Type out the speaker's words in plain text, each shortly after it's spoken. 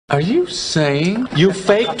Are you saying you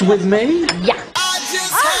faked with me? Yeah.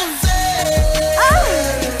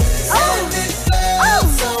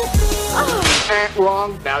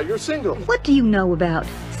 Wrong. Now you're single. What do you know about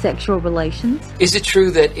sexual relations? Is it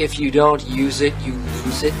true that if you don't use it, you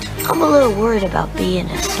lose it? I'm a little worried about being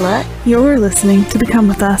a slut. You're listening to the Come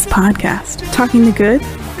With Us podcast, talking the good,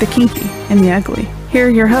 the kinky, and the ugly. Here are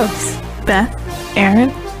your hosts, Beth, Aaron,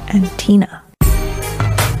 and Tina.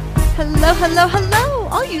 Hello, hello, hello,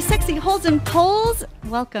 all you sexy holes and poles.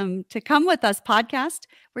 Welcome to Come With Us podcast,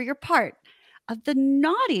 where you're part of the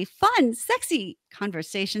naughty, fun, sexy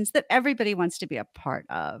conversations that everybody wants to be a part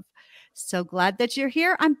of. So glad that you're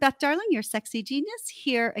here. I'm Beth Darling, your sexy genius,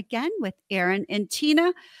 here again with Aaron and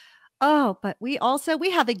Tina. Oh, but we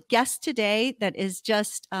have a guest today that is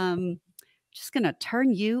just going to turn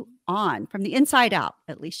you on from the inside out.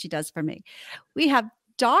 At least she does for me. We have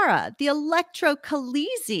Dara, the Electro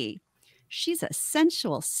Kahleesi. She's a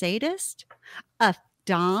sensual sadist, a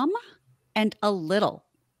domme, and a little.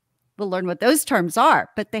 We'll learn what those terms are,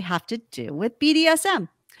 but they have to do with BDSM.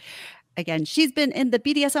 Again, she's been in the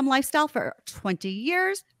BDSM lifestyle for 20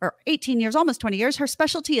 years or 18 years, almost 20 years. Her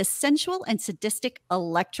specialty is sensual and sadistic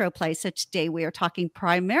electro play. So today we are talking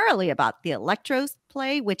primarily about the electro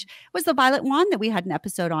play, which was the Violet Wand that we had an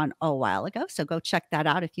episode on a while ago. So go check that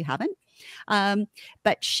out if you haven't.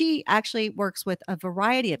 But she actually works with a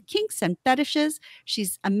variety of kinks and fetishes.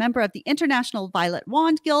 She's a member of the International Violet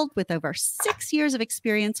Wand Guild with over 6 years of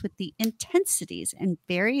experience with the intensities and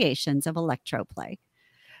variations of electro play.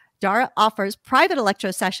 Dara offers private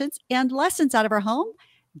electro sessions and lessons out of her home,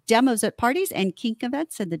 demos at parties and kink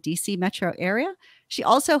events in the DC metro area. She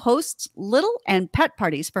also hosts little and pet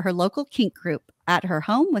parties for her local kink group at her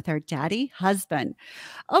home with her daddy husband.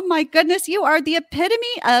 Oh my goodness, you are the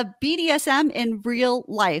epitome of BDSM in real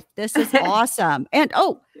life. This is awesome. And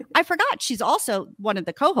oh, I forgot, she's also one of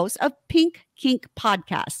the co-hosts of Pink Kink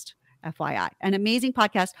Podcast. FYI, an amazing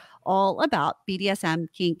podcast all about BDSM,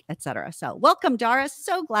 kink, etc. So welcome, Dara.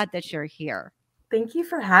 So glad that you're here. Thank you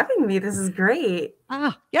for having me. This is great.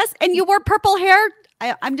 Yes. And you wore purple hair.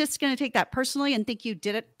 I'm just going to take that personally and think you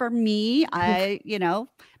did it for me.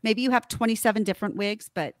 Maybe you have 27 different wigs,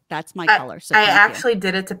 but that's my color. So I actually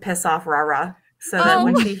did it to piss off Rara so that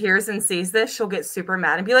when she hears and sees this, she'll get super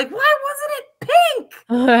mad and be like, why wasn't it pink?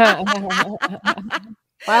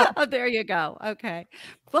 Wow. Oh, there you go. Okay.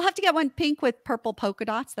 We'll have to get one pink with purple polka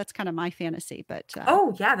dots. That's kind of my fantasy, but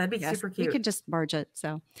oh yeah, that'd be super cute. We could just merge it.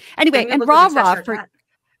 So anyway, and Rara for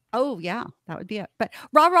oh yeah, that would be it. But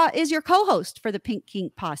Rara is your co-host for the Pink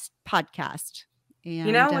Kink podcast.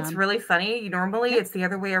 And, it's really funny. Normally it's the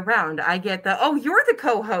other way around. I get you're the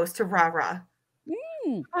co-host to Rara.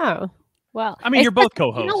 Oh. Well, I mean, you're both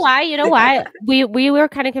co-hosts. You know why? We were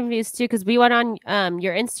kind of confused too, because we went on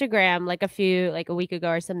your Instagram like a week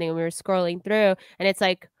ago or something, and we were scrolling through, and it's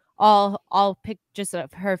like all pictures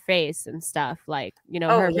of her face and stuff, like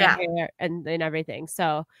her hair and everything.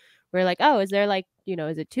 So we're like, oh, is there is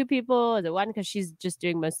it two people? Is it one? Because she's just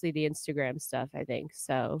doing mostly the Instagram stuff, I think.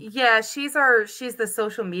 So yeah, she's the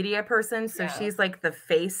social media person, so she's like the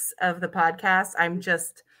face of the podcast. I'm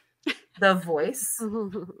just the voice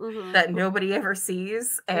that nobody ever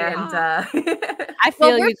sees, and I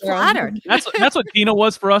feel we're flattered. That's what Tina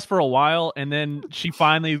was for us for a while, and then she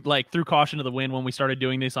finally threw caution to the wind when we started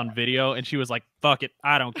doing this on video, and she was like, "Fuck it,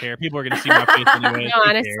 I don't care. People are gonna see my face anyway." No,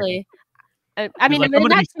 honestly, I mean, I'm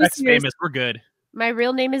gonna be sex famous. We're good. My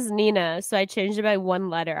real name is Nina, so I changed it by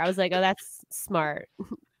one letter. I was like, "Oh, that's smart."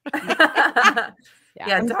 Dara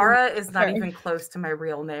is not even close to my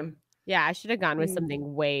real name. Yeah, I should have gone with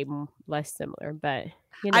something way less similar, but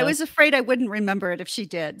I was afraid I wouldn't remember it if she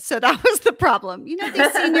did. So that was the problem.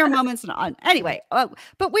 These senior moments and on. Anyway,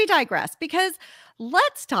 but we digress, because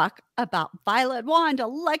let's talk about Violet Wand,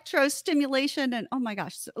 electrostimulation, and oh my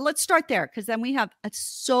gosh, let's start there, because then we have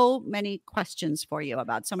so many questions for you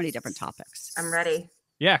about so many different topics. I'm ready.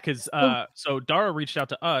 Yeah, because so Dara reached out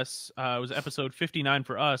to us. It was episode 59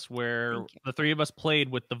 for us, where the three of us played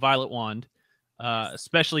with the Violet Wand.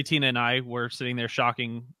 Especially Tina and I were sitting there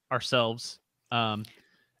shocking ourselves. And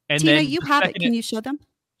Tina, then you have it. Can you show them?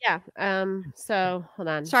 Yeah. So hold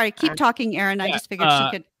on. Sorry, keep talking, Aaron. I just figured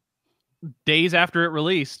she could. Days after it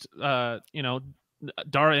released, Dara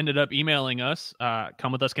ended up emailing us,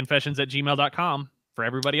 comewithusconfessions@gmail.com, for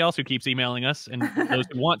everybody else who keeps emailing us and those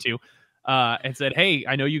who want to, and said, "Hey,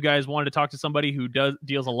 I know you guys wanted to talk to somebody who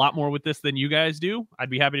deals a lot more with this than you guys do. I'd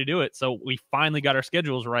be happy to do it." So we finally got our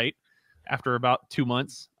schedules right after about 2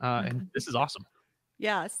 months, and this is awesome.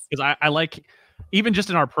 Yes, because I like, even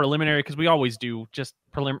just in our preliminary, because we always do just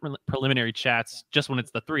preliminary chats just when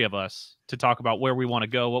it's the three of us to talk about where we want to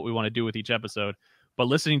go, what we want to do with each episode. But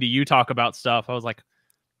listening to you talk about stuff, I was like,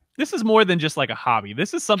 this is more than just like a hobby.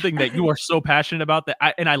 This is something that you are so passionate about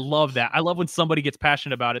and I love that. I love when somebody gets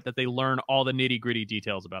passionate about it, that they learn all the nitty gritty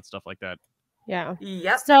details about stuff like that. Yeah.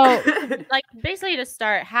 Yep. So, like, basically to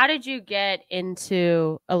start, how did you get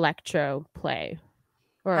into electro play?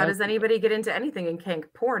 Or How does anybody get into anything in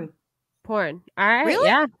kink? Porn. Porn. All right. Really?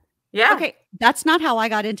 Yeah. Yeah. Okay, that's not how I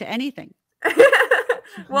got into anything.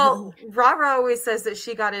 Well, Rara always says that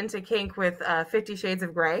she got into kink with 50 Shades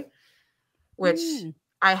of Grey, which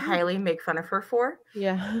I highly make fun of her for.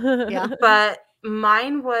 Yeah. Yeah. But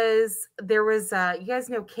mine was, there was, you guys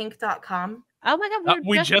know kink.com? Oh my God.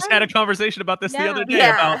 We just had a conversation about this the other day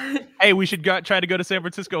about, hey, we should try to go to San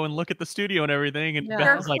Francisco and look at the studio and everything. And Beth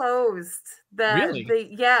They're was like, closed.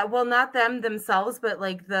 Really? Yeah, well, not themselves, but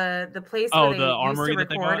like the place where they the used armory to that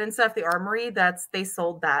they record bought? and stuff, the armory, they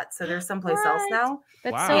sold that. So there's someplace else now.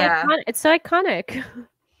 That's Wow. so Yeah. it's so iconic.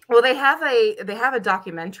 Well, they have a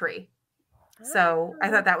documentary. So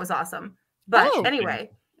I thought that was awesome. But Oh.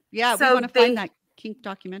 anyway, Yeah, So we want to they- find that kink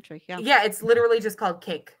documentary. Yeah. yeah, it's literally just called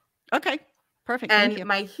Kink. Okay. Perfect. Thank And you.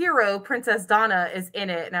 my hero, Princess Donna, is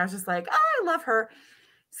in it. And I was just like, oh, I love her.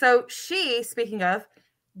 So she, speaking of,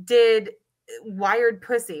 did Wired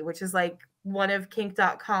Pussy, which is like one of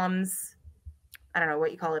kink.com's, I don't know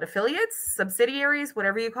what you call it, affiliates, subsidiaries,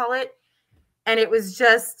 whatever you call it. And it was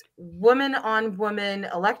just woman on woman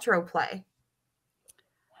electro play.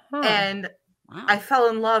 Huh. And Wow. I fell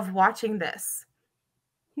in love watching this.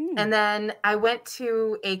 Hmm. And then I went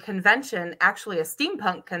to a convention, actually a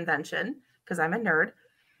steampunk convention, because I'm a nerd.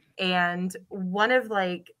 And one of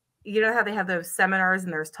like, you know how they have those seminars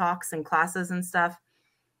and there's talks and classes and stuff?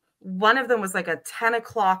 One of them was like a 10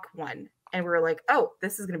 o'clock one. And we were like, oh,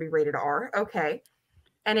 this is going to be rated R. Okay.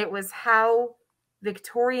 And it was how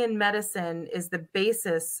Victorian medicine is the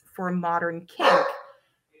basis for modern kink.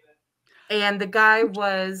 And the guy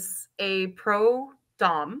was a pro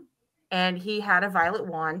dom, and he had a violet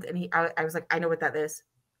wand. And I was like, I know what that is.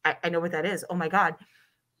 I know what that is. Oh my God.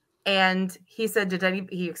 And he said,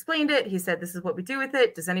 he explained it. He said, this is what we do with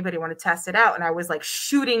it. Does anybody want to test it out? And I was like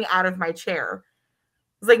shooting out of my chair.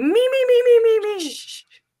 It was like, me.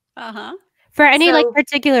 Uh-huh. For any like So-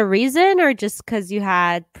 particular reason, or just because you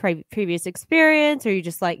had previous experience, or you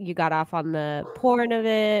just like you got off on the porn of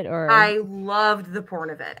it, or I loved the porn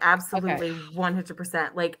of it. Absolutely.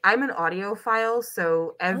 100%. Like, I'm an audiophile,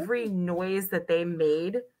 so every noise that they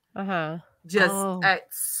made just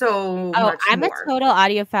so much I'm more. a total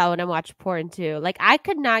audiophile when I watch porn too. Like I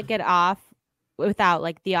could not get off without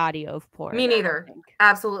like the audio of porn. Me neither.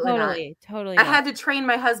 Absolutely Totally. I not. had to train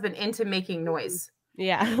my husband into making noise.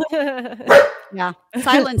 Yeah. Yeah.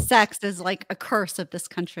 Silent sex is like a curse of this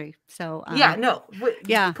country. So Yeah, no.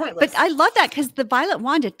 yeah. Pointless. But I love that because the violet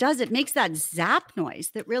wand, it makes that zap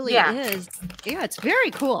noise that really is. Yeah, it's very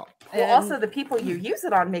cool. Well, also the people you use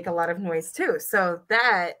it on make a lot of noise too. So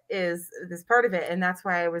that is this part of it. And that's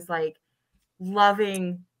why I was like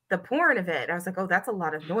loving the porn of it. I was like, oh, that's a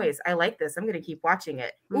lot of noise. I like this. I'm going to keep watching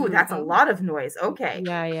it. Ooh, that's a lot of noise. Okay.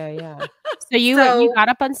 Yeah. So you got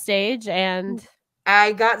up on stage and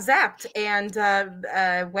I got zapped. And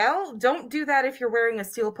well, don't do that if you're wearing a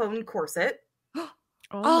steel-toned corset.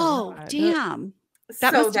 Oh, damn.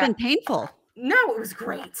 That So must have been painful. No, it was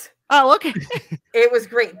great. Oh, okay. It was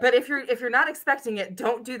great. But if you're not expecting it,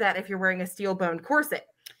 don't do that if you're wearing a steel-boned corset.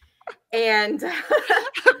 And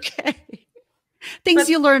okay. Things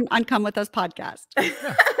you learn on Come With Us podcast.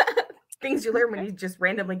 Things you learn when you just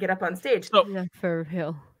randomly get up on stage. So, for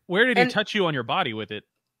real. Where did he touch you on your body with it?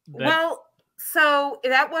 Well, so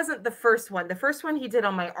that wasn't the first one. The first one he did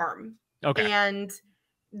on my arm. Okay. And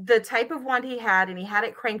the type of wand he had, and he had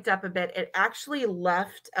it cranked up a bit, it actually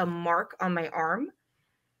left a mark on my arm.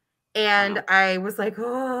 And I was like,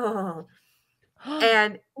 oh.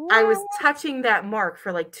 And I was touching that mark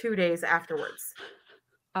for like 2 days afterwards.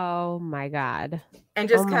 Oh my God. And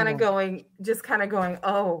just kind of going,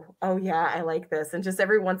 oh yeah, I like this. And just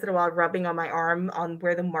every once in a while rubbing on my arm on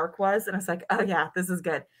where the mark was. And I was like, oh yeah, this is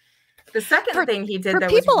good. The second thing he did that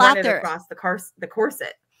was run it across the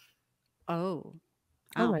corset. Oh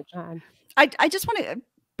my God. I just want to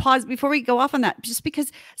pause before we go off on that, just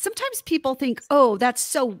because sometimes people think, oh, that's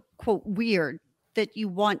so quote weird that you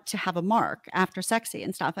want to have a mark after sexy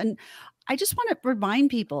and stuff. And I just want to remind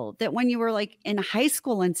people that when you were like in high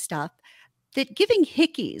school and stuff, that giving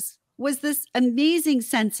hickeys was this amazing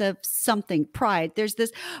sense of something, pride. There's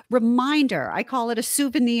this reminder, I call it a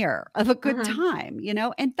souvenir of a good time, you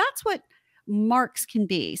know, and that's what marks can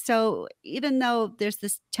be. So even though there's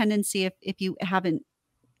this tendency, if you haven't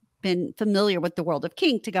been familiar with the world of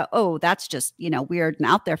kink, to go, oh, that's just, you know, weird and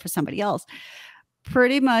out there for somebody else.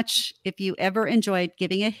 pretty much, if you ever enjoyed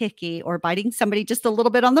giving a hickey or biting somebody just a little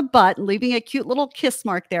bit on the butt and leaving a cute little kiss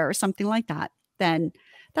mark there or something like that, then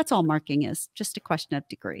that's all marking is, just a question of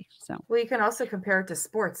degree. So, well, you can also compare it to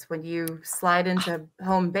sports. When you slide into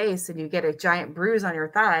home base and you get a giant bruise on your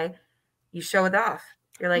thigh, you show it off.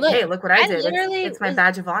 You're like, hey, look what I did. It's my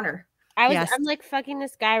badge of honor. I'm like fucking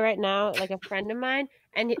this guy right now, like a friend of mine.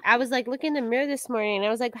 And I was like looking in the mirror this morning and I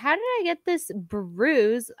was like, how did I get this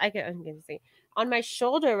bruise? I'm going to say on my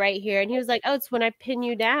shoulder right here. And he was like, oh, it's when I pin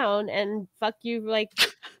you down and fuck you like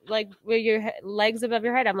with your legs above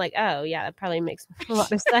your head. I'm like, oh yeah, that probably makes a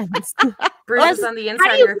lot of sense. Bruises on the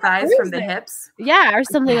inside of your thighs from the hips. Yeah. Or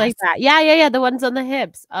something like that. Yeah. The ones on the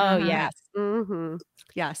hips. Oh yeah. Mm-hmm.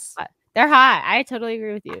 Yes. They're hot. I totally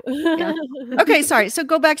agree with you. Yeah. Okay, sorry. So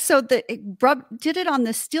go back. So did it on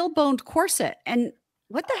the steel-boned corset, and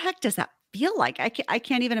what the heck does that feel like? I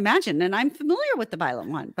can't even imagine. And I'm familiar with the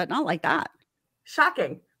violent one, but not like that.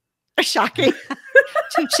 Shocking. Shocking.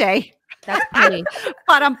 Touche. That's pretty.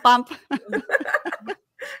 Bump.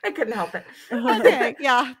 I couldn't help it. Okay,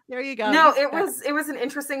 yeah, there you go. No, it was an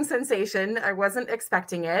interesting sensation. I wasn't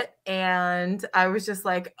expecting it, and I was just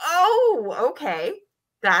like, oh, okay,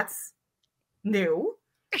 that's new.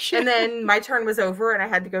 And then my turn was over and I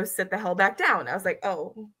had to go sit the hell back down. I was like,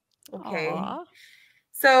 oh, okay. Aww.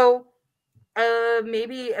 So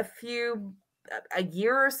maybe a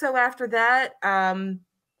year or so after that,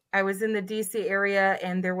 I was in the DC area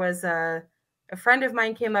and there was a friend of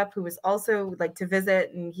mine came up who was also like to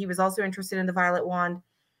visit, and he was also interested in the violet wand.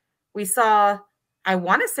 We saw, I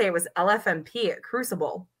want to say it was LFMP at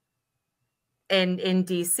Crucible in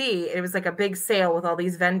DC. It was like a big sale with all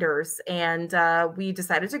these vendors, and we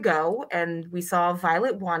decided to go, and we saw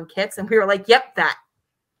violet wand kits, and we were like, yep, that.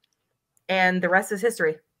 And the rest is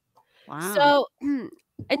history. Wow. So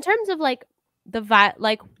in terms of like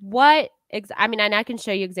what I mean, and I can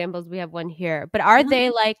show you examples. We have one here, but are they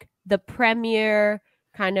like the premier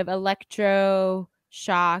kind of electro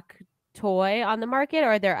shock toy on the market,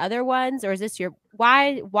 or are there other ones, or is this your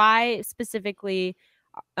why specifically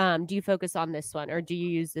do you focus on this one, or do you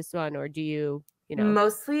use this one, or do you know?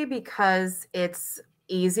 Mostly because it's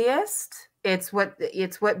easiest. It's what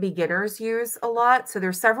beginners use a lot. So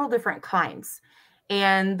there's several different kinds,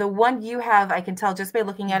 and the one you have, I can tell just by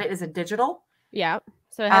looking at it, is a digital. Yeah.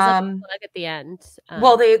 So it has a plug at the end.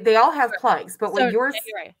 Well, they all have plugs, but what yours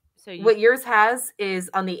right. So what yours has is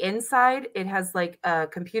on the inside, it has like a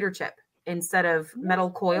computer chip instead of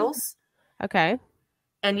metal coils. Okay.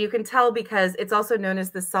 And you can tell because it's also known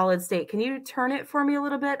as the solid state. Can you turn it for me a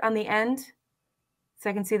little bit on the end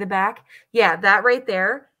so I can see the back? Yeah, that right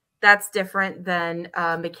there, that's different than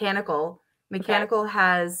mechanical. Mechanical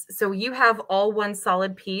has, so you have all one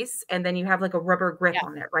solid piece, and then you have like a rubber grip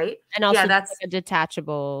on it, right? And also that's like a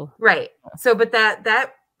detachable. Right. So, but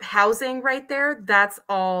that housing right there, that's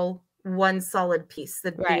all one solid piece.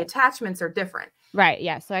 The attachments are different. Right.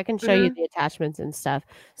 Yeah. So I can show you the attachments and stuff.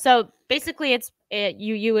 So basically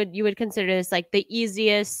you would consider this like the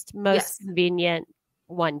easiest, most convenient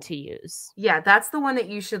one to use. Yeah, that's the one that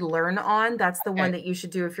you should learn on. That's the one that you should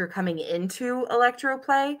do if you're coming into electro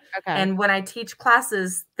play. Okay. And when I teach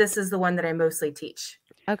classes, this is the one that I mostly teach.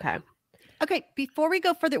 Okay. Okay. Before we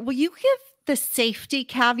go further, will you give the safety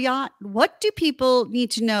caveat? What do people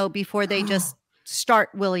need to know before they just start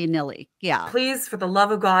willy-nilly? Yeah. Please, for the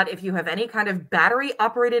love of God, if you have any kind of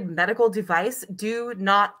battery-operated medical device, do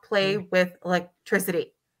not play with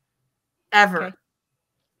electricity. Ever.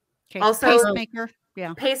 Okay. Also, pacemaker.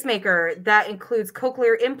 Yeah. Pacemaker, that includes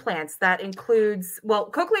cochlear implants. That includes, well,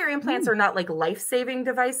 cochlear implants are not like life-saving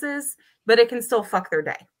devices, but it can still fuck their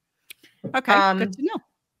day. Okay, good to know.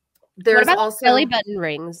 There's what about also belly button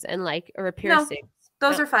rings and like or piercings.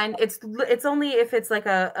 Those are fine. It's only if it's like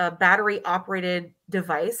a battery-operated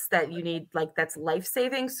device that you need, like that's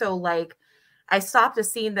life-saving. So like I stopped a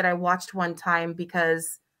scene that I watched one time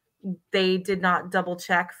because they did not double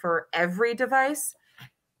check for every device.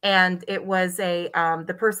 And it was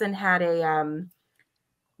the person had a,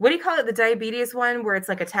 what do you call it? The diabetes one where it's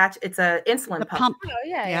like attached, it's a insulin pump. Oh,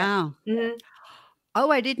 yeah. Mm-hmm. Oh,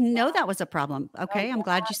 I didn't know that was a problem. Okay. I'm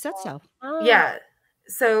glad you said so. Yeah.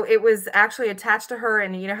 So it was actually attached to her,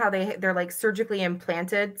 and you know how they're like surgically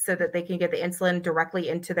implanted so that they can get the insulin directly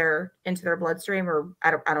into their bloodstream, or I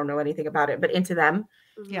don't know anything about it, but into them.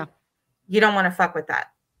 Yeah. You don't want to fuck with that.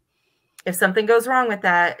 If something goes wrong with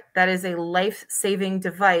that, that is a life-saving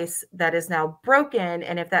device that is now broken.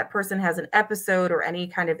 And if that person has an episode or any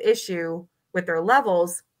kind of issue with their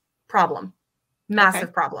levels, problem.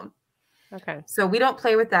 Massive problem. Okay. So we don't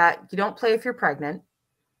play with that. You don't play if you're pregnant.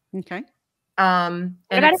 Okay. What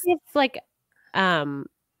about if it's like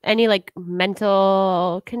any like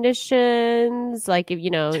mental conditions, like if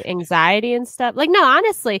anxiety and stuff? Like, no,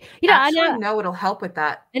 honestly, Actually, no, it'll help with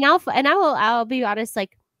that. And I'll be honest,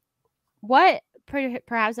 like what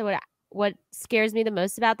perhaps what scares me the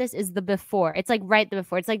most about this is the before. It's like right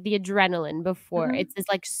before. It's like the adrenaline before. Mm-hmm. It's this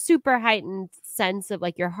like super heightened sense of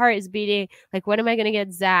like your heart is beating. Like, when am I gonna get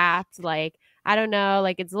zapped? Like, I don't know.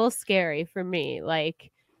 Like, it's a little scary for me.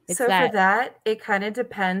 Like, for that, it kind of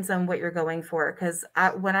depends on what you're going for. Because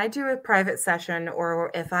when I do a private session,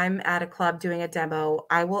 or if I'm at a club doing a demo,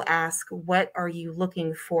 I will ask, what are you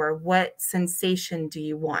looking for? What sensation do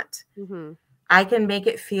you want? Mm-hmm. I can make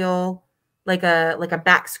it feel like a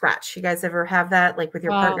back scratch. You guys ever have that, like with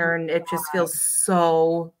your partner, and it just feels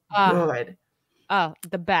so good? Oh,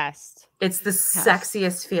 the best. It's the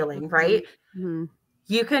sexiest feeling, right? Mm-hmm.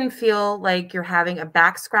 You can feel like you're having a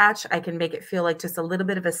back scratch. I can make it feel like just a little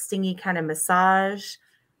bit of a stingy kind of massage,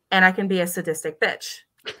 and I can be a sadistic bitch.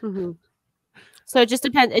 Mm-hmm. So it just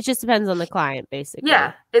depends on the client, basically.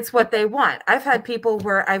 Yeah, it's what they want. I've had people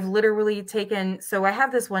where I've literally taken, so I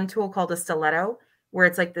have this one tool called a stiletto, where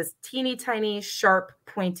it's like this teeny tiny, sharp,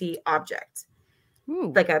 pointy object,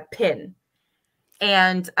 like a pin.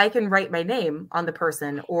 And I can write my name on the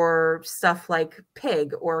person, or stuff like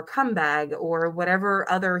pig or cum bag or whatever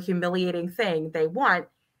other humiliating thing they want.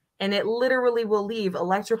 And it literally will leave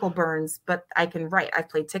electrical burns, but I can write. I've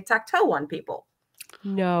played tic-tac-toe on people.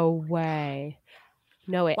 No way.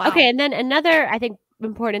 No way. Wow. Okay. And then another, I think,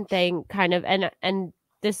 important thing kind of, and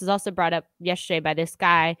this is also brought up yesterday by this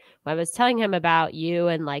guy when I was telling him about you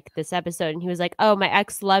and like this episode, and he was like, oh, my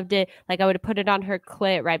ex loved it. Like, I would have put it on her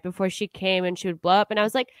clit right before she came and she would blow up. And I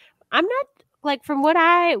was like, I'm not like, from what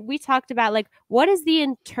we talked about, like, what is the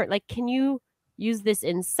like, can you use this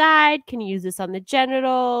inside? Can you use this on the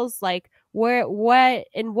genitals? Like, where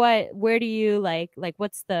do you like,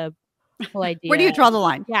 what's the whole idea? Where do you draw the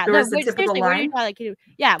line? Yeah, There was a typical line. Where do you draw,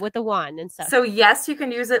 like, with the wand and stuff. So yes, you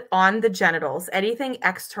can use it on the genitals. Anything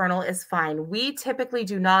external is fine. We typically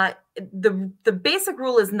do not. The basic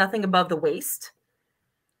rule is nothing above the waist,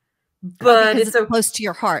 but it's so close to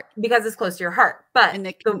your heart. Because it's close to your heart. But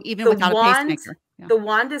even without a pacemaker, the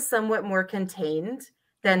wand is somewhat more contained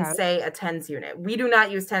than say a TENS unit. We do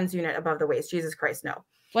not use TENS unit above the waist. Jesus Christ, no.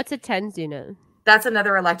 What's a TENS unit? That's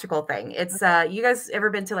another electrical thing. It's you guys ever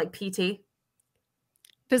been to like PT?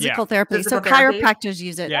 Physical therapy. Physical so therapy? chiropractors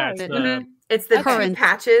use it. Yeah, it's the current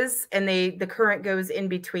patches, and the current goes in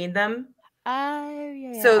between them.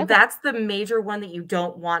 Yeah. So that's the major one that you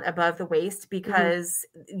don't want above the waist, because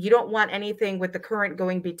you don't want anything with the current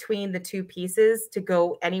going between the two pieces to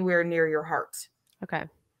go anywhere near your heart. Okay.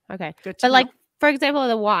 Good to But know. like, for example,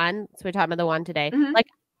 the wand. So we're talking about the wand today. Mhm. Like,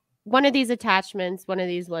 one of these attachments, one of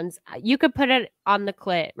these ones, you could put it on the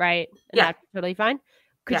clit, right? And Yeah. that's totally fine.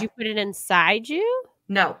 Could Yeah. you put it inside you?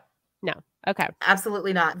 No. Okay.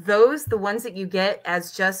 Absolutely not. The ones that you get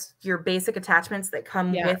as just your basic attachments that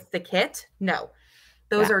come with the kit, no.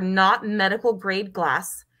 Those are not medical grade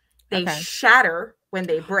glass. They shatter when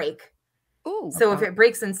they break. Ooh. So if it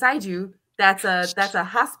breaks inside you, that's a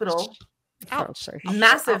hospital,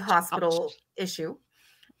 massive hospital issue.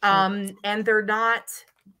 And they're not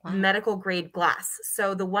medical grade glass.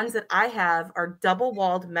 So the ones that I have are double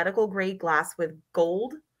walled medical grade glass with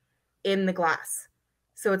gold in the glass.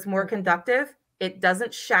 So it's more conductive, it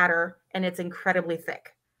doesn't shatter, and it's incredibly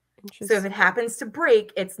thick. So if it happens to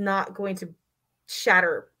break, it's not going to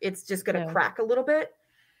shatter. It's just going to crack a little bit.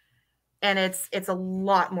 And it's a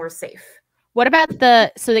lot more safe. What about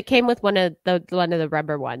so that came with one of the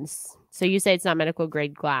rubber ones. So you say it's not medical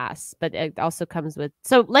grade glass, but it also comes with,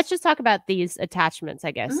 so let's just talk about these attachments,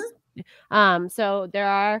 I guess. Mm-hmm. So there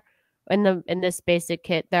are in this basic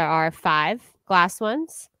kit, there are 5 glass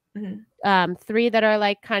ones. Mm-hmm. 3 that are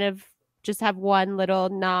like kind of just have one little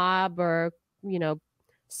knob or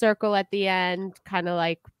circle at the end, kind of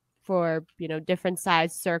like for different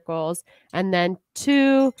size circles, and then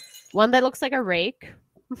 1 that looks like a rake,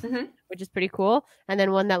 which is pretty cool, and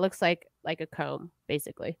then 1 that looks like a comb,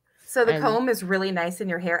 basically. So the comb is really nice in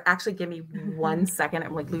your hair. Actually, give me 1 second.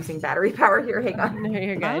 I'm like losing battery power here. Hang on. No,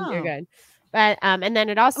 you're good. You're good. But and then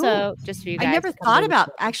it also, just for you guys, I never thought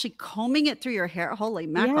about actually combing it through your hair. Holy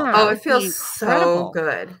mackerel! Yeah. Oh, it feels so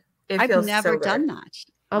good. I've never done that.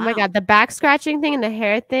 Oh my god, the back scratching thing and the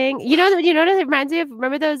hair thing. You know what it reminds me of?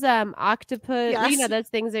 Remember those octopus? Yes. Those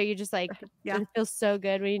things that you just like. It feels so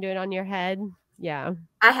good when you do it on your head. Yeah,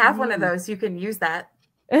 I have one of those. You can use that.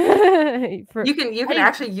 You can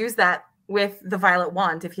actually use that with the violet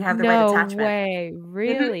wand if you have the right attachment. No way,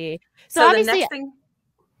 really? So the next thing,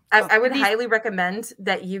 I would highly recommend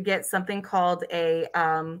that you get something called a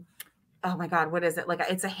oh my god, what is it? Like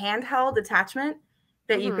it's a handheld attachment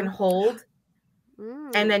that you can hold.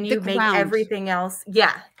 And then you make everything else.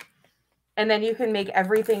 Yeah. And then you can make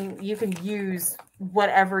everything, you can use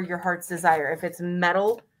whatever your heart's desire. If it's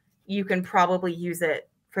metal, you can probably use it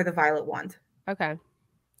for the violet wand. Okay.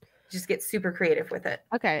 Just get super creative with it.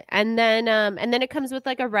 Okay. And then it comes with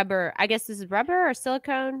like a rubber. I guess this is rubber or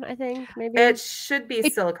silicone, I think maybe. It should be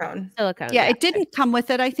silicone. Silicone. Yeah, it didn't come with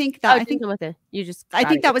it. I think that I think with it. You just I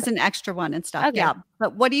think that was an extra one and stuff. Okay. Yeah.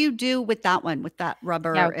 But what do you do with that one, with that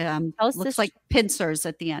rubber? Looks like pincers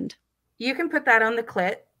at the end. You can put that on the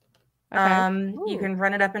clit. Okay. You can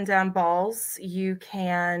run it up and down balls. You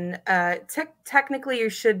can technically you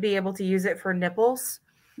should be able to use it for nipples.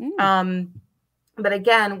 But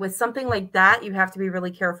again, with something like that, you have to be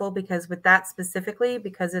really careful because with that specifically,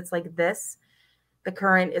 because it's like this, the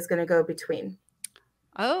current is going to go between.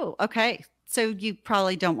 Oh, okay. So you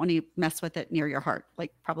probably don't want to mess with it near your heart.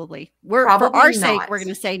 Like probably for our sake, we're going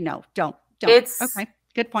to say no, don't. It's okay.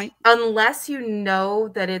 Good point. Unless you know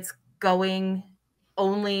that it's going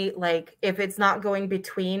only like if it's not going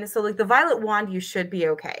between. So like the violet wand, you should be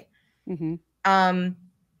okay.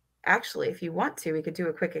 Actually, if you want to, we could do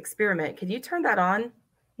a quick experiment. Can you turn that on?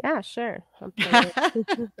 Yeah, sure. Hell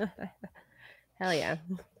yeah.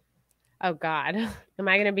 Oh God. Am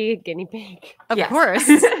I gonna be a guinea pig? Of course.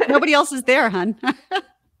 Nobody else is there, hun.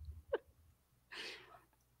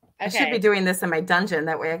 I should be doing this in my dungeon.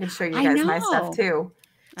 That way I can show you guys my stuff too.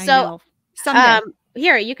 So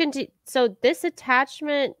here you can so this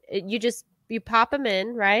attachment, you pop them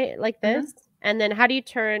in, right? Like this. And then how do you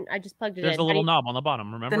turn? I just plugged it in. There's a little knob on the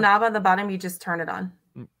bottom, remember? The knob on the bottom, you just turn it on.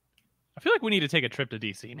 I feel like we need to take a trip to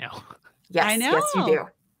DC now. Yes, I know. Yes, you do.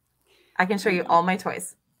 I can show you all my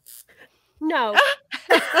toys. No.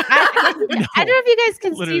 I don't know if you guys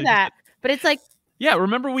can see that, but it's like. Yeah,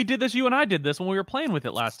 remember we did this, you and I did this when we were playing with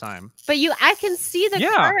it last time. But I can see the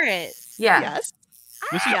current. Yeah. Yes.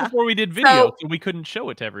 This is before we did video, so we couldn't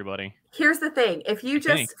show it to everybody. Here's the thing. If you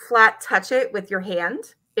just flat touch it with your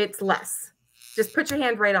hand, it's less. Just put your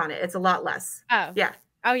hand right on it. It's a lot less. Oh. Yeah.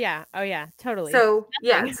 Oh yeah. Oh yeah. Totally. So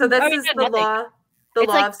yeah. So this is the law. The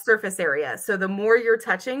law of surface area. So the more you're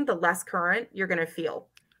touching, the less current you're gonna feel.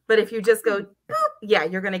 But if you just go, boop, yeah,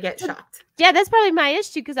 you're gonna get shocked. Yeah, that's probably my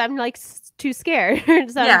issue because I'm like too scared. So I'm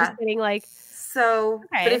just getting like. So,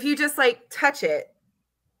 but if you just like touch it,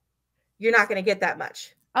 you're not gonna get that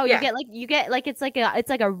much. Oh, you get like it's like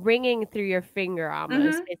a ringing through your finger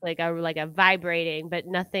almost. It's like a vibrating, but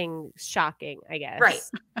nothing shocking, I guess. Right.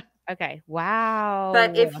 Okay. Wow.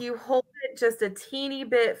 But if you hold it just a teeny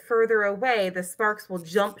bit further away, the sparks will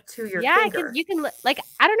jump to your finger. You can like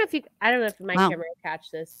I don't know if my camera will catch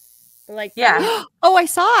this. But like oh, I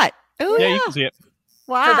saw it. Oh yeah, you can see it.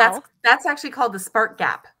 Wow. So that's actually called the spark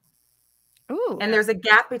gap. Ooh. And there's a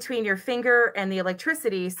gap between your finger and the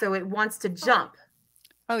electricity, so it wants to jump.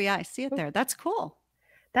 Oh yeah, I see it there. That's cool.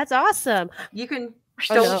 That's awesome. You can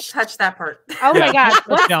don't touch that part. Oh my God.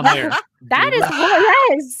 What's down there? That is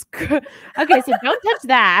okay, so don't touch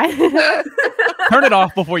that. Turn it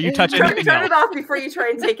off before you touch anything Turn else. it off before you try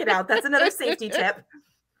and take it out. That's another safety tip.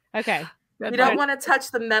 Okay. You don't want to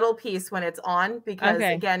touch the metal piece when it's on because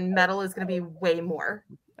again, metal is going to be way more.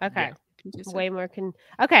 Okay. Yeah. Way more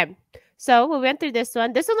okay. So we went through this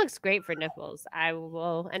one. This one looks great for nipples. I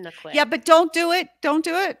will end the clip. Yeah, but don't do it. Don't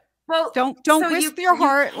do it. Well, don't risk your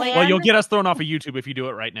heart. Well, you'll get us thrown off of YouTube if you do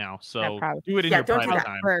it right now. So do it in your private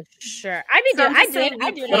time. For sure. I mean, I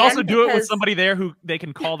do it. But also do it with somebody there who they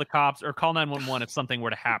can call the cops or call 911 if something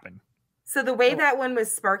were to happen. So the way that one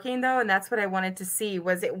was sparking though, and that's what I wanted to see,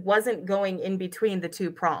 was it wasn't going in between the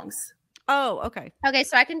two prongs. Oh, okay. Okay,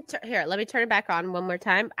 so I can here. Let me turn it back on one more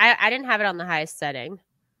time. I didn't have it on the highest setting.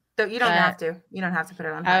 So you don't have to. You don't have to put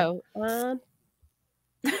it on high. Oh,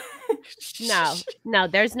 no.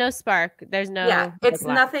 There's no spark. There's no. Yeah, it's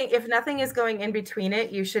nothing. If nothing is going in between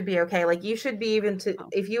it, you should be okay. Like you should be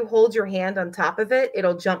if you hold your hand on top of it,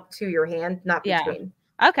 it'll jump to your hand, not between.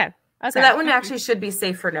 Okay. So that one actually should be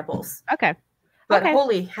safe for nipples. Okay. But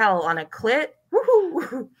holy hell, on a clit.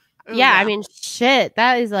 Woohoo. Yeah, I mean, shit.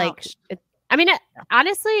 That is like.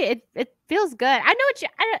 Honestly, it feels good. I know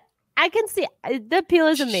I can see the appeal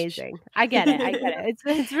is amazing. I get it.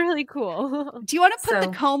 It's really cool. Do you want to put the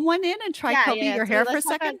comb one in and try combing your hair for a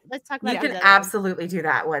second? Let's talk about You can absolutely do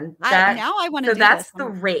that one. Now I want to do that's this the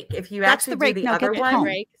one. rake. If you That's actually the rake. do the No, other get the one, comb.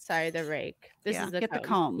 rake. Sorry, the rake. This is the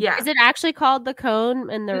comb. Yeah. Is it actually called the cone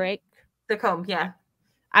and the rake? The comb, yeah.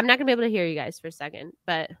 I'm not gonna be able to hear you guys for a second,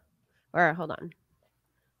 or hold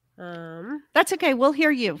on. That's okay. We'll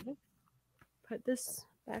hear you. Put this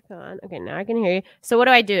back on. Okay, now I can hear you. So what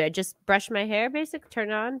do? I just brush my hair,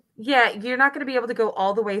 turn it on? Yeah, you're not going to be able to go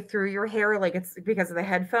all the way through your hair like it's because of the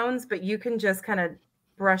headphones, but you can just kind of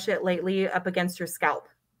brush it lightly up against your scalp.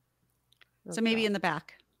 So maybe in the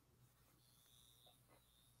back.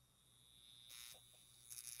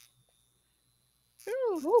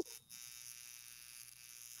 Ooh.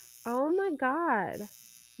 Oh my God.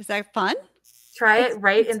 Is that fun? Try it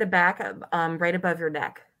right in the back, right above your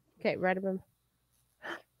neck. Okay, right above.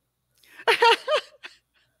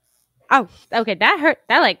 Oh, okay. That hurt.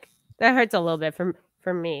 That hurts a little bit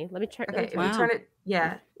for me. Let me try. Okay, if you turn it,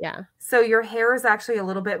 yeah. So your hair is actually a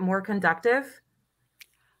little bit more conductive.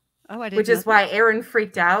 Oh, I didn't. Which is why Aaron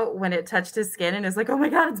freaked out when it touched his skin and is like, "Oh my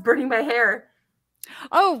God, it's burning my hair."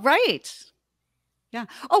 Oh, right. Yeah.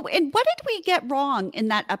 Oh, and what did we get wrong in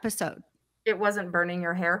that episode? It wasn't burning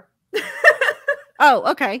your hair.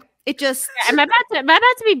 Oh, okay. It just. Am I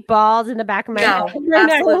about to be bald in the back of my head? No,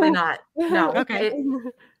 absolutely not. No. Okay.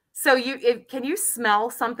 So can you smell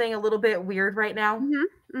something a little bit weird right now?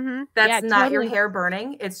 Mm-hmm. Mm-hmm. That's not your hair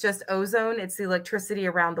burning. It's just ozone. It's the electricity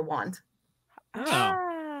around the wand.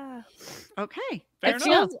 Ah. Okay. It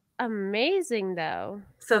feels amazing though.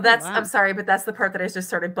 So that's I'm sorry, but that's the part that I just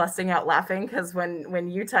started busting out laughing because when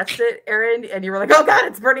you touched it, Aaron, and you were like, "Oh God,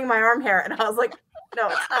 it's burning my arm hair," and I was like, "No,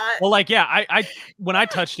 it's not." Well, like I when I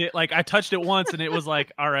touched it, like I touched it once, and it was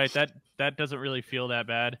like, all right, that doesn't really feel that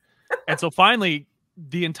bad. And so finally,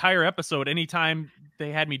 the entire episode, anytime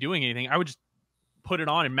they had me doing anything, I would just put it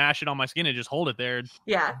on and mash it on my skin and just hold it there.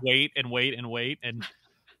 Yeah. Wait and wait and wait and.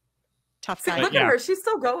 Tough guy. Look at her. She's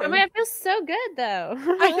still going. I mean, it feels so good, though.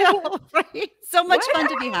 I know, right? So much fun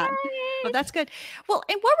to be had. Well, that's good. Well,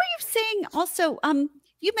 and what were you saying also?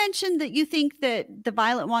 You mentioned that you think that the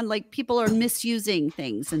violet wand, like people are misusing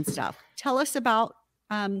things and stuff. Tell us about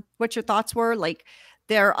what your thoughts were. Like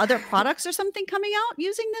there are other products or something coming out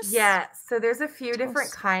using this? Yeah. So there's a few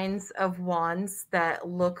different kinds of wands that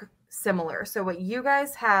look similar. So what you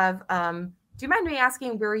guys have, do you mind me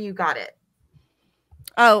asking where you got it?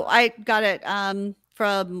 Oh, I got it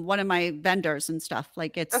from one of my vendors and stuff.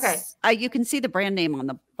 Like it's okay. You can see the brand name on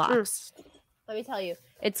the box. Let me tell you,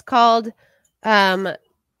 it's called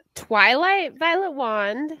Twilight Violet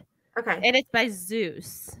Wand. Okay, and it's by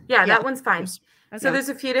Zeus. Yeah, that one's fine. Okay. So there's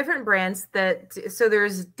a few different brands so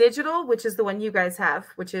there's digital, which is the one you guys have,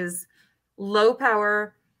 which is low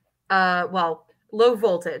power, low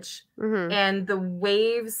voltage, and the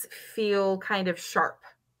waves feel kind of sharp.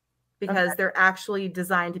 Because they're actually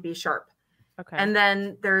designed to be sharp. Okay. And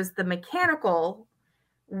then there's the mechanical,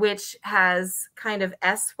 which has kind of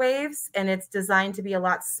S waves, and it's designed to be a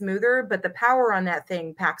lot smoother, but the power on that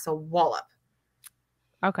thing packs a wallop.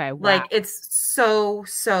 Okay. Wow. Like it's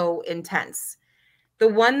so intense. The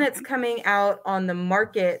one that's coming out on the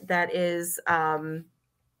market that is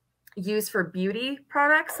used for beauty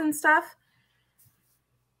products and stuff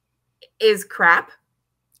is crap.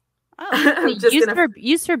 Oh,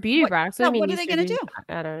 used for beauty products. What are they going to do?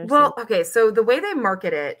 I don't know. Well, okay. So the way they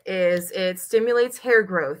market it is it stimulates hair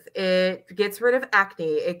growth. It gets rid of acne.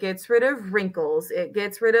 It gets rid of wrinkles. It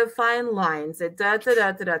gets rid of fine lines. It da.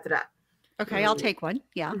 Okay, I'll take one.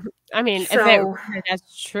 Yeah. I mean, if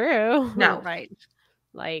that's true. No. Right.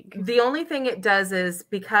 Like the only thing it does is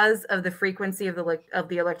because of the frequency of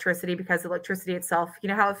the electricity, because electricity itself, you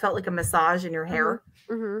know how it felt like a massage in your hair?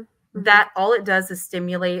 Mm-hmm. That all it does is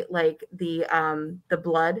stimulate like the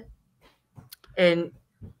blood and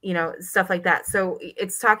stuff like that. So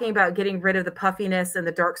it's talking about getting rid of the puffiness and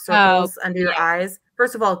the dark circles under your eyes.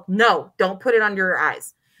 First of all, no, don't put it under your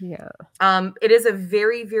eyes. Yeah. It is a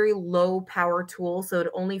very, very low power tool, so it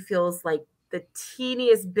only feels like the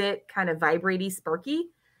teeniest bit kind of vibraty, sparky,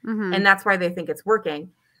 and that's why they think it's working.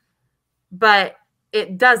 But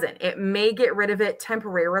it doesn't. It may get rid of it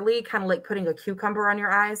temporarily, kind of like putting a cucumber on your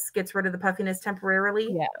eyes, gets rid of the puffiness temporarily.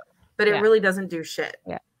 Yeah. But it really doesn't do shit.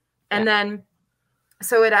 Yeah. And then,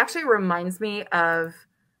 so it actually reminds me of,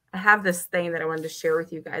 I have this thing that I wanted to share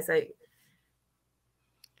with you guys. I'm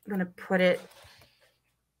going to put it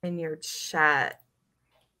in your chat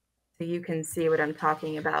so you can see what I'm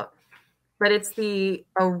talking about. But it's the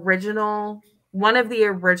original, one of the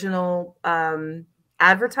original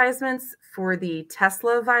advertisements for the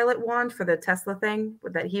Tesla violet wand, for the Tesla thing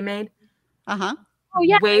that he made. Oh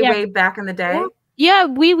yeah, way back in the day. Yeah,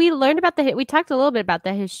 we learned about we talked a little bit about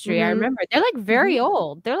the history. I remember they're like very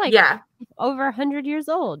old. They're like over 100 years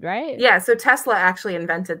old, right? Yeah, so Tesla actually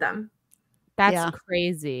invented them. That's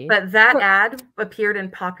crazy. But that ad appeared in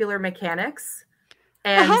Popular Mechanics.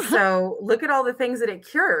 And so look at all the things that it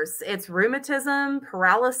cures. It's rheumatism,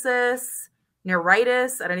 paralysis,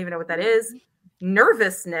 neuritis. I don't even know what that is.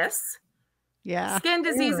 Nervousness. Yeah. Skin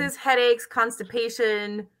diseases, headaches,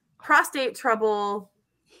 constipation, prostate trouble.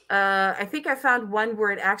 I think I found one where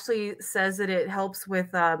it actually says that it helps with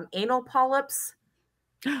anal polyps.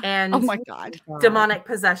 And Oh my God. demonic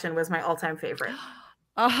possession was my all-time favorite.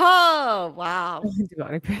 Oh, wow.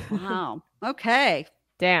 Demonic. Wow. Okay.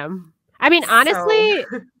 Damn. I mean, honestly,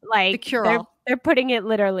 like cure-all. they're putting it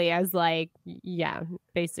literally as like, yeah,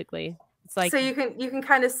 basically. It's like, so you can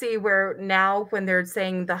kind of see where now when they're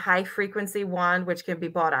saying the high frequency wand, which can be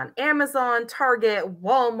bought on Amazon, Target,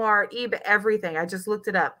 Walmart, eBay, everything. I just looked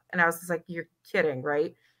it up and I was just like, you're kidding,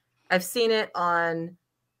 right? I've seen it on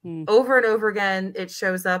over and over again. It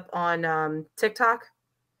shows up on TikTok.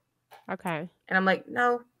 okay. And I'm like,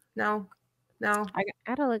 no. I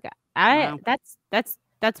gotta look at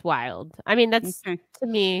that's wild. I mean, that's to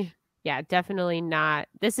me, yeah, definitely not.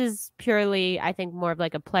 This is purely, I think, more of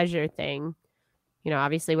like a pleasure thing. You know,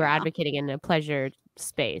 obviously we're advocating in a pleasure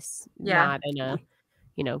space, not in a,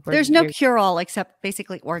 you know, there's no cure-all except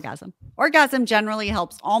basically orgasm. Orgasm generally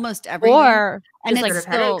helps almost everything, and it's like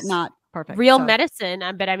still not perfect. Real medicine,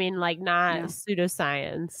 but I mean, like not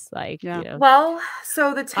pseudoscience, like you know. Well,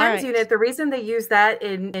 so the TENS unit, the reason they use that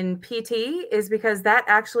in PT is because that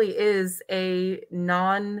actually is a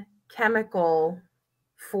non-chemical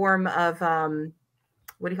form of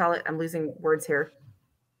what do you call it? I'm losing words here.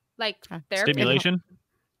 Like stimulation,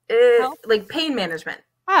 like pain management.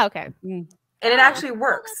 Oh, okay. And it actually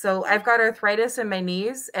works. So I've got arthritis in my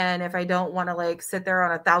knees, and if I don't want to like sit there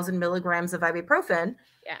on 1,000 milligrams of ibuprofen,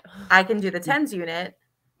 I can do the TENS unit,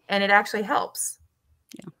 and it actually helps.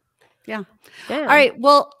 Yeah. All right.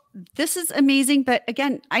 Well, this is amazing, but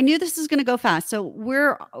again, I knew this was going to go fast, so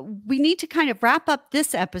we need to kind of wrap up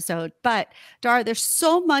this episode. But Dara, there's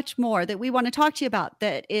so much more that we want to talk to you about.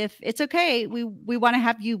 That if it's okay, we want to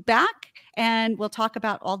have you back, and we'll talk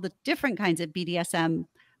about all the different kinds of BDSM.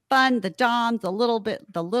 Fun, the doms, the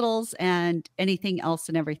littles, and anything else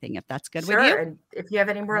and everything, if that's good with you. And if you have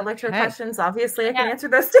any more electro questions, obviously I can answer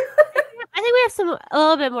those too. I think we have a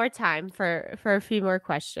little bit more time for a few more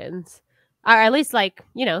questions, or at least like,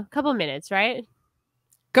 you know, a couple minutes, right?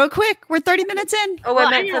 Go quick. We're 30 minutes in. Oh, I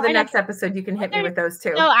meant for the next episode, you can hit me with those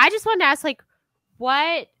too. No, I just wanted to ask, like,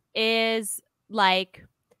 what is like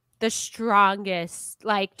the strongest,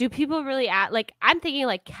 like, do people really like, I'm thinking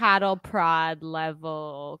like cattle prod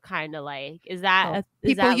level, kind of like, is that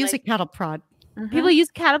people use a cattle prod? People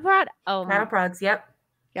use cattle prod? Oh, cattle prods, yep.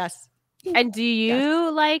 Yes. And do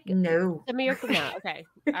you like no okay,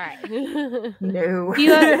 all right. No.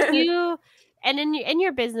 Do you and in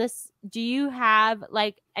your business, do you have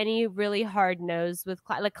like any really hard no's with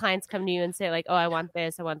like clients come to you and say like, oh, I want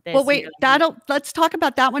this. Well, wait, let's talk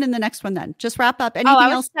about that one in the next one then. Just wrap up.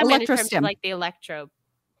 Anything else? Electro stim, like the electro,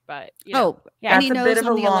 but you know. That's a bit of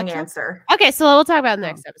a long answer. Okay, so we'll talk about it in the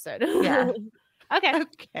next episode. Yeah.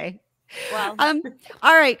 Okay. Well,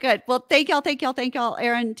 all right, good. Well, thank y'all,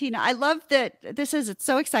 Aaron, Tina. I love that it's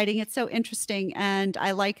so exciting. It's so interesting. And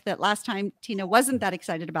I like that last time Tina wasn't that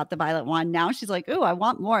excited about the violet wand. Now she's like, oh, I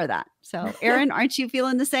want more of that. So Aaron, aren't you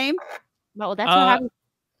feeling the same? Well, that's what happened.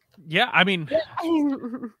 Yeah, I mean,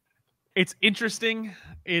 it's interesting.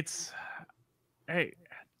 It's, hey,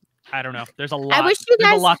 I don't know. There's a lot. I wish you guys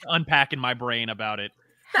there's a lot to unpack in my brain about it.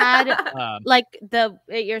 Had like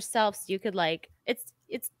it yourself, so you could like it's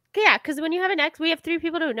yeah, because when you have an ex, we have 3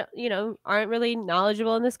 people who aren't really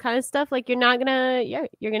knowledgeable in this kind of stuff. Like you're gonna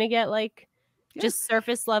get like just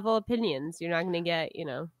surface level opinions. You're not gonna get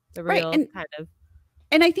the real kind of.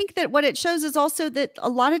 And I think that what it shows is also that a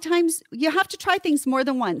lot of times you have to try things more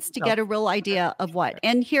than once to get a real idea of what,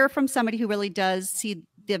 and hear from somebody who really does see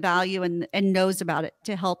the value and knows about it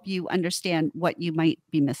to help you understand what you might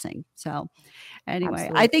be missing. So anyway,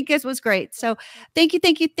 absolutely. I think this was great. So thank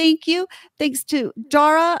you. Thanks to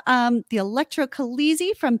Dara, the Electro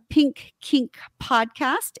Kahleesi from Pink Kink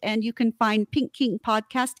Podcast. And you can find Pink Kink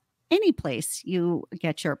Podcast any place you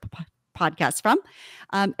get your podcast from,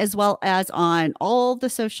 as well as on all the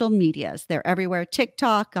social medias. They're everywhere,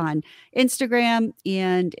 TikTok, on Instagram,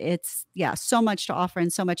 and it's so much to offer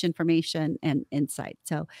and so much information and insight.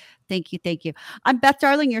 So thank you. I'm Beth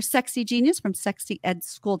Darling, your sexy genius from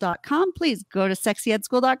sexyedschool.com. Please go to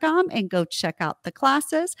sexyedschool.com and go check out the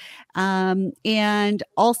classes. And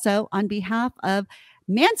also on behalf of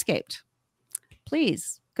Manscaped,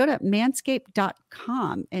 please go to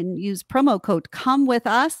manscaped.com and use promo code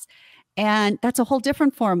COMEWITHUS. And that's a whole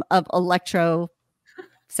different form of electro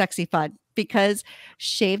sexy fun, because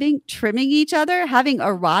shaving, trimming each other, having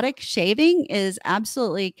erotic shaving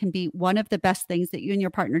can be one of the best things that you and your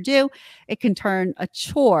partner do. It can turn a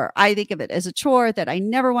chore. I think of it as a chore that I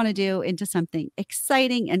never want to do into something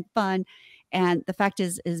exciting and fun. And the fact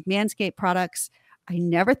is Manscaped products, I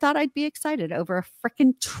never thought I'd be excited over a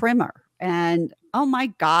freaking trimmer. And oh my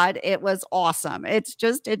God, it was awesome. It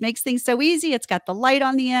makes things so easy. It's got the light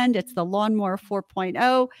on the end. It's the Lawnmower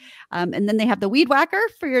 4.0. And then they have the weed whacker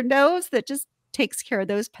for your nose that just takes care of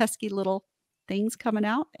those pesky little things coming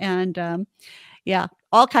out. And yeah,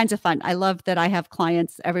 all kinds of fun. I love that I have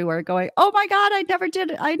clients everywhere going, oh my God, I never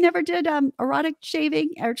did erotic shaving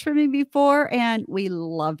or trimming before. And we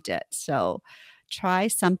loved it. So try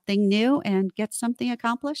something new and get something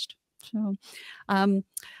accomplished. So, all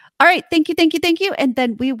right. Thank you. And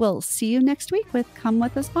then we will see you next week with Come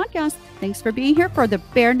With Us Podcast. Thanks for being here for the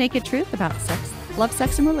bare naked truth about sex, love,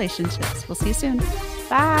 sex, and relationships. We'll see you soon.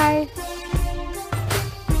 Bye.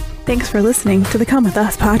 Thanks for listening to the Come With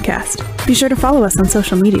Us podcast. Be sure to follow us on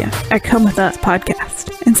social media at Come With Us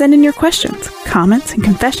Podcast and send in your questions, comments, and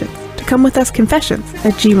confessions to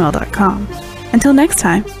comewithusconfessions@gmail.com. Until next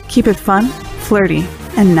time, keep it fun, flirty,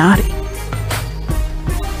 and naughty.